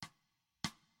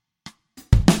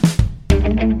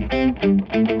Hello,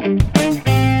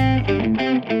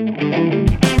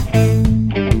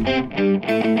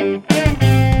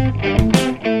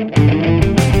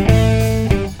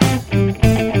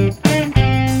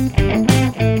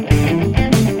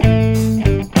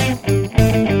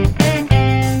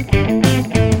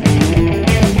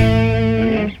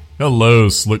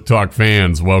 Slick Talk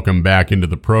fans. Welcome back into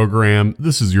the program.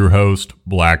 This is your host,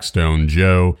 Blackstone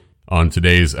Joe. On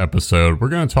today's episode, we're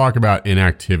going to talk about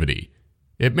inactivity.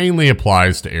 It mainly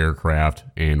applies to aircraft,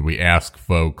 and we ask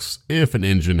folks if an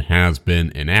engine has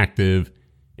been inactive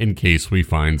in case we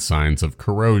find signs of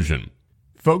corrosion.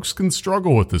 Folks can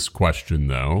struggle with this question,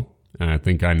 though, and I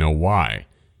think I know why.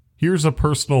 Here's a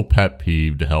personal pet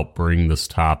peeve to help bring this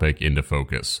topic into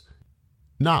focus.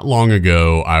 Not long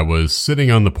ago, I was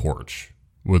sitting on the porch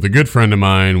with a good friend of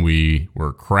mine. We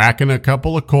were cracking a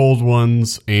couple of cold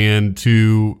ones, and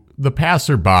to the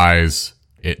passerbys,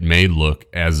 it may look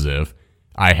as if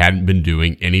I hadn't been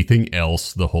doing anything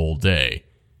else the whole day.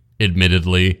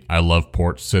 Admittedly, I love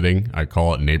porch sitting. I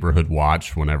call it neighborhood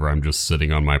watch whenever I'm just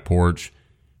sitting on my porch,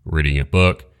 reading a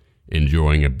book,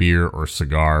 enjoying a beer or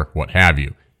cigar, what have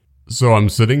you. So I'm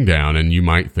sitting down, and you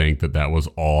might think that that was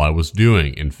all I was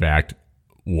doing. In fact,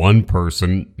 one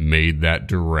person made that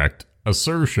direct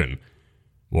assertion,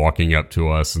 walking up to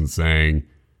us and saying,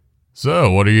 "So,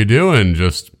 what are you doing?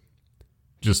 Just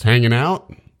hanging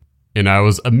out?" And I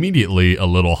was immediately a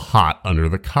little hot under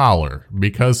the collar,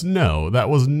 because no, that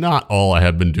was not all I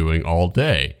had been doing all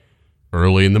day.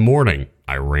 Early in the morning,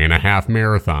 I ran a half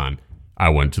marathon. I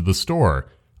went to the store.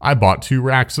 I bought 2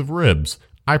 racks of ribs.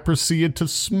 I proceeded to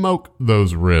smoke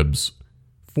those ribs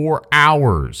for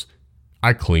hours.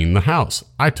 I cleaned the house.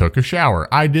 I took a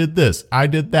shower. I did this. I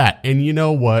did that. And you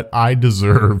know what? I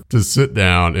deserve to sit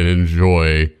down and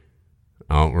enjoy.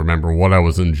 I don't remember what I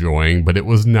was enjoying, but it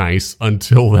was nice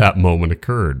until that moment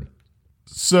occurred.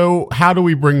 So how do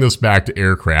we bring this back to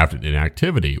aircraft and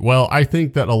inactivity? Well, I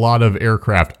think that a lot of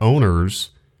aircraft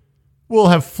owners will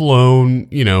have flown,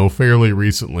 fairly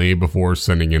recently before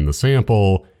sending in the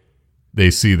sample. They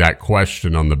see that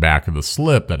question on the back of the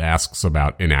slip that asks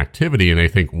about inactivity, and they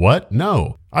think, what?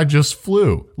 No, I just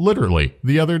flew. Literally,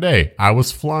 the other day, I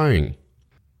was flying.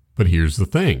 But here's the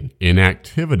thing.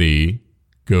 Inactivity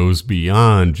goes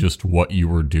beyond just what you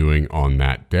were doing on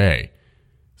that day.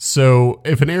 So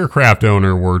if an aircraft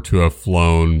owner were to have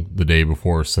flown the day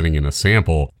before sending in a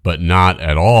sample, but not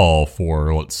at all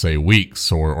for, let's say, weeks,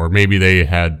 or maybe they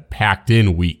had packed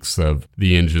in weeks of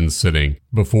the engine sitting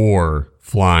before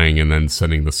flying and then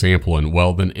sending the sample in,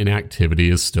 well, then inactivity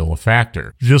is still a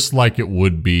factor. Just like it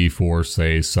would be for,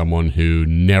 say, someone who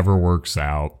never works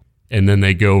out, and then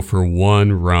they go for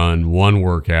one run, one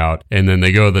workout, and then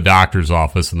they go to the doctor's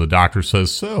office, and the doctor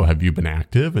says, "So, have you been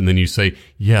active?" And then you say,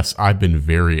 "Yes, I've been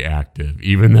very active,"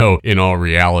 even though in all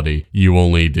reality, you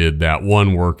only did that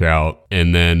one workout,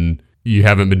 and then you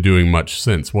haven't been doing much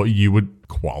since. Well, you would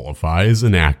qualify as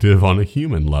inactive on a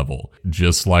human level,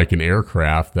 just like an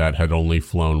aircraft that had only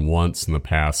flown once in the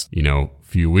past,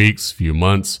 few weeks, few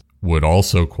months would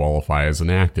also qualify as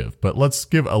inactive. But let's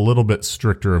give a little bit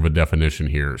stricter of a definition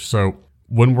here. So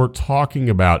when we're talking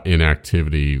about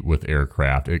inactivity with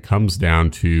aircraft, it comes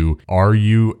down to, are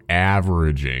you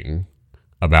averaging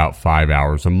about 5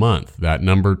 hours a month? That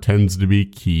number tends to be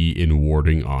key in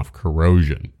warding off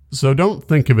corrosion. So don't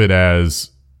think of it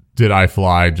as, did I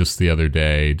fly just the other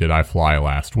day? Did I fly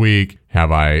last week?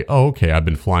 I've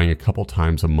been flying a couple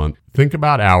times a month. Think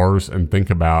about hours and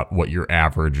think about what you're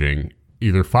averaging.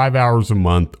 Either 5 hours a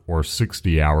month or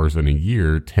 60 hours in a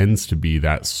year tends to be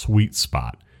that sweet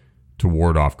spot to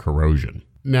ward off corrosion.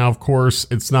 Now, of course,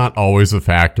 it's not always a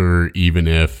factor, even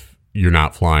if you're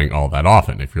not flying all that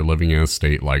often. If you're living in a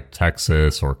state like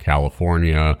Texas or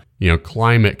California,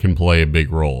 climate can play a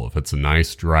big role. If it's a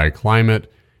nice dry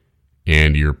climate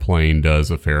and your plane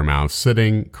does a fair amount of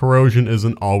sitting, corrosion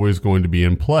isn't always going to be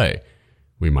in play.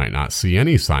 We might not see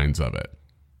any signs of it.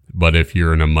 But if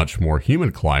you're in a much more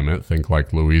humid climate, think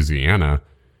like Louisiana,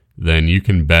 then you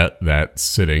can bet that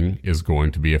sitting is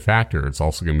going to be a factor. It's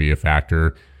also going to be a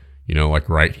factor, like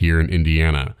right here in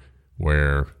Indiana,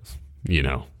 where,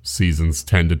 seasons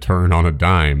tend to turn on a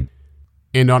dime.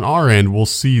 And on our end, we'll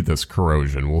see this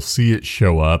corrosion. We'll see it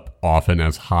show up often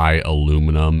as high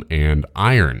aluminum and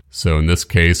iron. So in this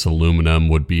case, aluminum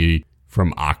would be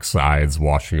from oxides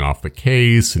washing off the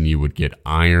case, and you would get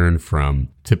iron from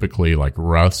typically like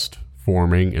rust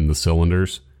forming in the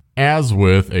cylinders. As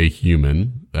with a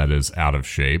human that is out of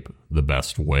shape, the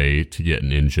best way to get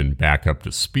an engine back up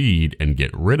to speed and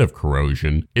get rid of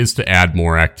corrosion is to add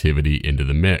more activity into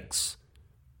the mix.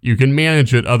 You can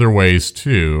manage it other ways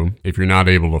too. If you're not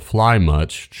able to fly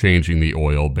much, changing the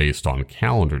oil based on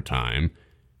calendar time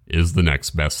is the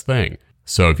next best thing.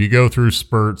 So if you go through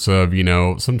spurts of,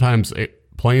 sometimes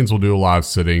planes will do a lot of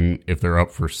sitting if they're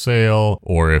up for sale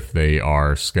or if they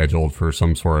are scheduled for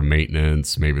some sort of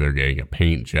maintenance. Maybe they're getting a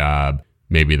paint job.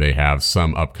 Maybe they have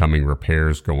some upcoming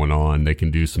repairs going on. They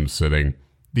can do some sitting.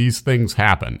 These things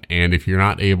happen. And if you're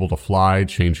not able to fly,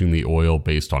 changing the oil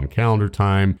based on calendar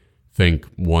time, think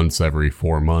once every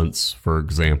 4 months, for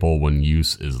example, when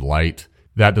use is light.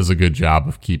 That does a good job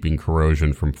of keeping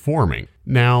corrosion from forming.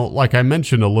 Now, like I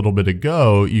mentioned a little bit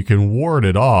ago, you can ward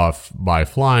it off by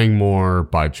flying more,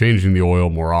 by changing the oil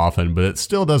more often, but it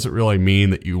still doesn't really mean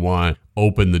that you want to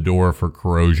open the door for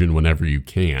corrosion whenever you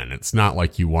can. It's not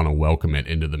like you want to welcome it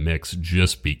into the mix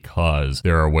just because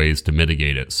there are ways to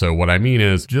mitigate it. So what I mean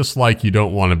is, just like you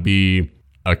don't want to be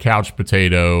a couch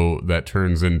potato that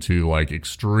turns into like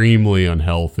extremely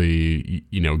unhealthy,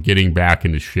 getting back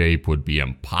into shape would be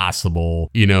impossible.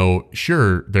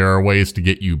 Sure, there are ways to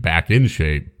get you back in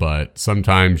shape, but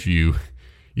sometimes you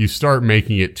start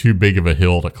making it too big of a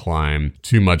hill to climb,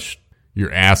 too much.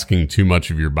 You're asking too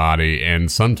much of your body.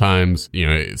 And sometimes,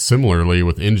 similarly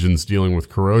with engines dealing with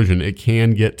corrosion, it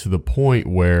can get to the point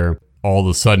where all of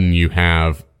a sudden you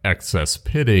have excess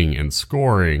pitting and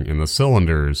scoring in the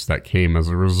cylinders that came as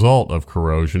a result of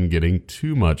corrosion getting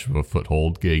too much of a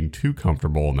foothold, getting too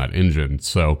comfortable in that engine.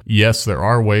 So yes, there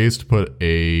are ways to put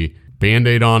a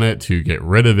Band-Aid on it to get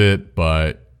rid of it,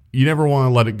 but you never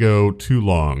want to let it go too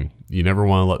long. You never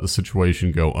want to let the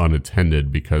situation go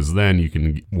unattended, because then you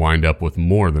can wind up with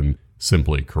more than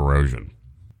simply corrosion.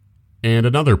 And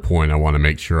another point I want to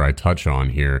make sure I touch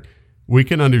on here, we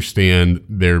can understand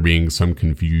there being some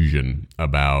confusion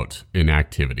about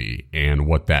inactivity and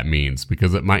what that means,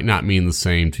 because it might not mean the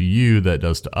same to you that it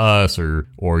does to us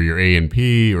or your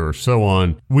A&P or so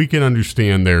on. We can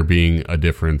understand there being a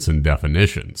difference in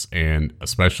definitions, and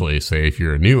especially say if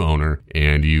you're a new owner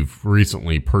and you've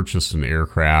recently purchased an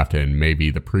aircraft and maybe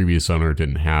the previous owner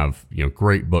didn't have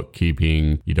great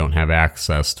bookkeeping, you don't have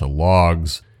access to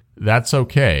logs, that's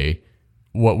okay.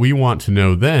 What we want to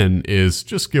know then is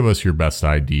just give us your best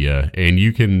idea, and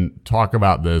you can talk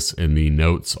about this in the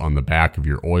notes on the back of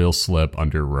your oil slip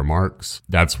under remarks.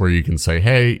 That's where you can say,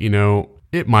 hey,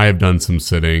 it might have done some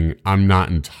sitting. I'm not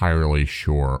entirely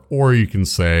sure. Or you can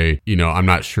say, I'm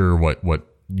not sure what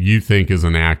you think is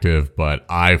inactive, but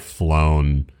I've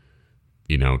flown,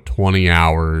 20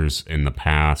 hours in the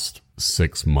past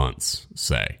 6 months,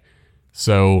 say.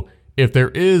 So if there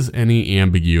is any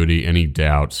ambiguity, any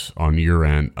doubt on your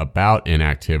end about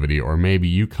inactivity, or maybe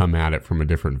you come at it from a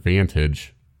different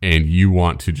vantage and you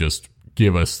want to just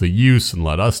give us the use and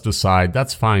let us decide,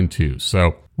 that's fine too.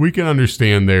 So we can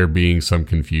understand there being some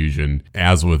confusion,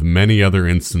 as with many other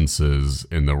instances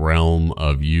in the realm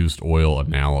of used oil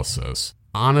analysis.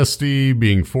 Honesty,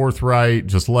 being forthright,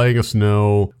 just letting us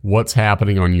know what's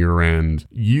happening on your end.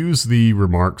 Use the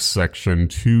remarks section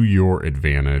to your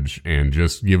advantage and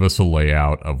just give us a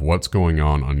layout of what's going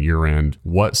on your end,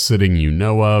 what sitting you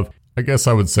know of. I guess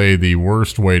I would say the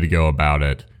worst way to go about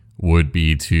it would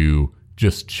be to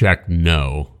just check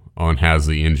no on has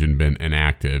the engine been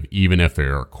inactive. Even if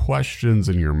there are questions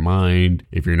in your mind,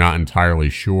 if you're not entirely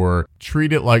sure,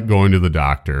 treat it like going to the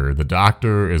doctor. The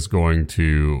doctor is going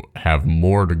to have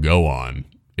more to go on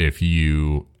if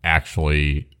you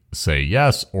actually say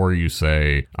yes, or you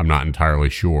say, I'm not entirely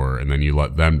sure, and then you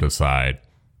let them decide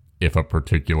if a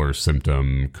particular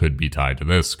symptom could be tied to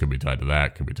this, could be tied to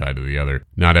that, could be tied to the other.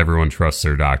 Not everyone trusts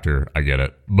their doctor, I get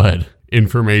it, but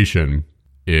information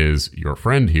is your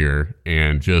friend here,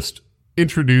 and just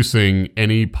introducing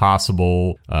any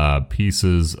possible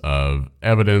pieces of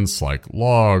evidence like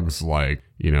logs, like,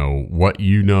 what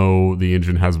the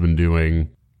engine has been doing.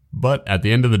 But at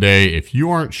the end of the day, if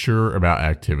you aren't sure about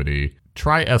activity,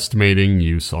 try estimating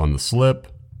use on the slip,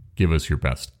 give us your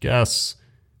best guess,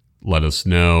 let us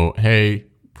know, hey,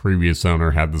 previous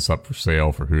owner had this up for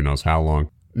sale for who knows how long.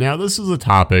 Now, this is a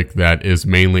topic that is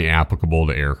mainly applicable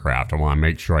to aircraft. I want to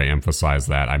make sure I emphasize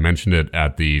that. I mentioned it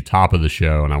at the top of the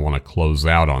show, and I want to close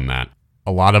out on that.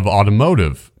 A lot of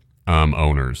automotive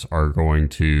owners are going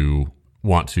to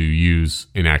want to use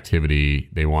inactivity.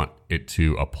 They want it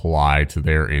to apply to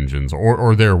their engines,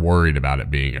 or they're worried about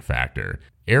it being a factor.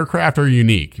 Aircraft are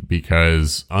unique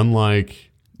because,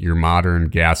 unlike your modern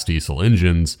gas diesel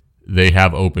engines, they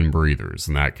have open breathers,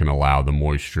 and that can allow the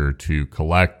moisture to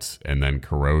collect and then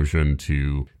corrosion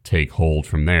to take hold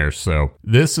from there. So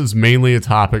this is mainly a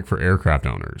topic for aircraft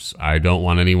owners. I don't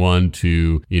want anyone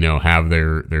to, have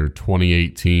their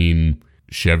 2018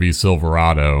 Chevy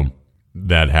Silverado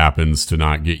that happens to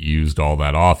not get used all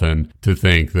that often to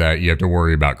think that you have to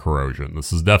worry about corrosion.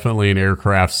 This is definitely an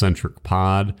aircraft-centric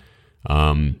pod.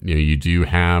 You do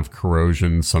have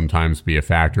corrosion sometimes be a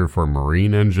factor for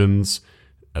marine engines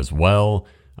as well.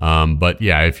 But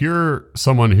yeah, if you're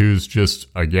someone who's just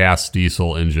a gas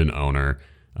diesel engine owner,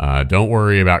 don't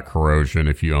worry about corrosion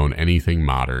if you own anything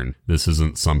modern. This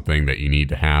isn't something that you need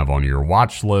to have on your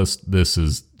watch list. This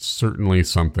is certainly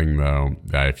something, though,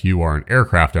 that if you are an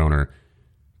aircraft owner,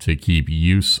 to keep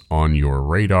use on your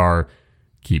radar,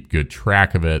 keep good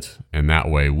track of it, and that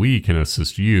way we can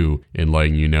assist you in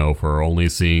letting you know if we're only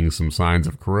seeing some signs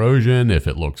of corrosion, if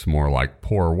it looks more like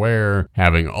poor wear.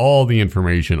 Having all the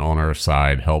information on our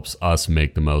side helps us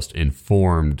make the most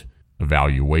informed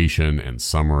evaluation and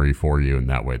summary for you, and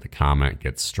that way the comment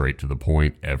gets straight to the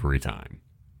point every time.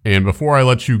 And before I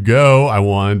let you go, I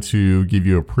wanted to give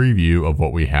you a preview of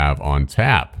what we have on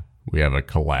tap. We have a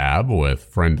collab with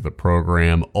friend of the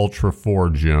program, Ultra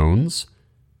 4 Jones.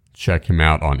 Check him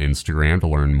out on Instagram to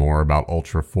learn more about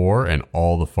Ultra 4 and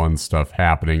all the fun stuff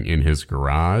happening in his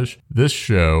garage. This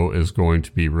show is going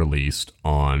to be released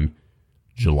on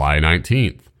July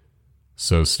 19th.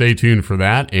 So stay tuned for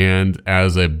that. And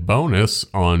as a bonus,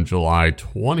 on July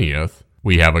 20th,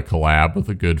 we have a collab with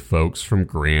the good folks from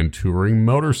Grand Touring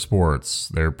Motorsports,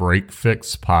 their Break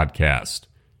Fix podcast.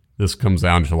 This comes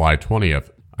out on July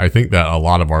 20th. I think that a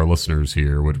lot of our listeners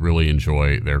here would really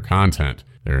enjoy their content.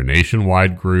 They're a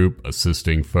nationwide group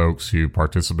assisting folks who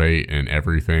participate in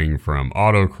everything from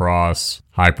autocross,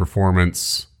 high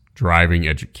performance, driving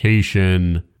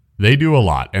education. They do a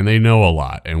lot and they know a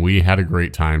lot, and we had a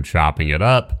great time chopping it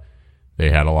up. They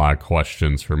had a lot of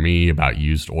questions for me about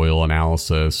used oil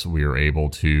analysis. We were able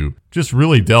to just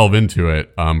really delve into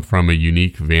it from a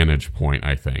unique vantage point,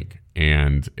 I think.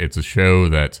 And it's a show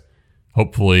that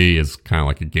hopefully is kind of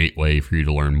like a gateway for you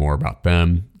to learn more about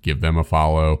them. Give them a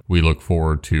follow. We look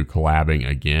forward to collabing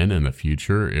again in the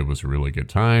future. It was a really good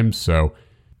time. So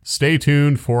stay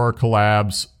tuned for our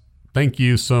collabs. Thank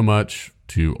you so much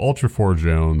to Ultra 4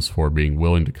 Jones for being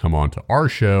willing to come on to our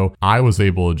show. I was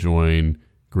able to join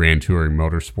Grand Touring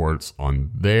Motorsports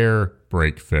on their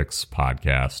Break Fix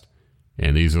podcast.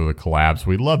 And these are the collabs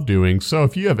we love doing. So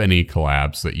if you have any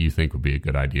collabs that you think would be a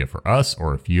good idea for us,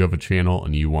 or if you have a channel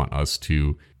and you want us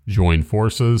to join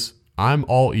forces, I'm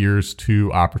all ears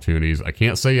to opportunities. I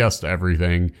can't say yes to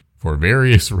everything for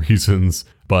various reasons,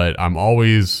 but I'm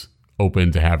always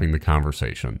open to having the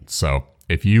conversation. So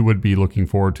if you would be looking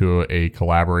forward to a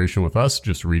collaboration with us,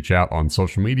 just reach out on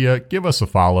social media. Give us a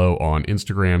follow on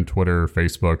Instagram, Twitter,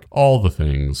 Facebook, all the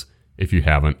things if you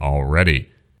haven't already.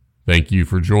 Thank you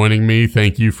for joining me.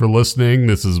 Thank you for listening.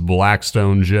 This is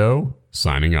Blackstone Joe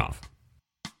signing off.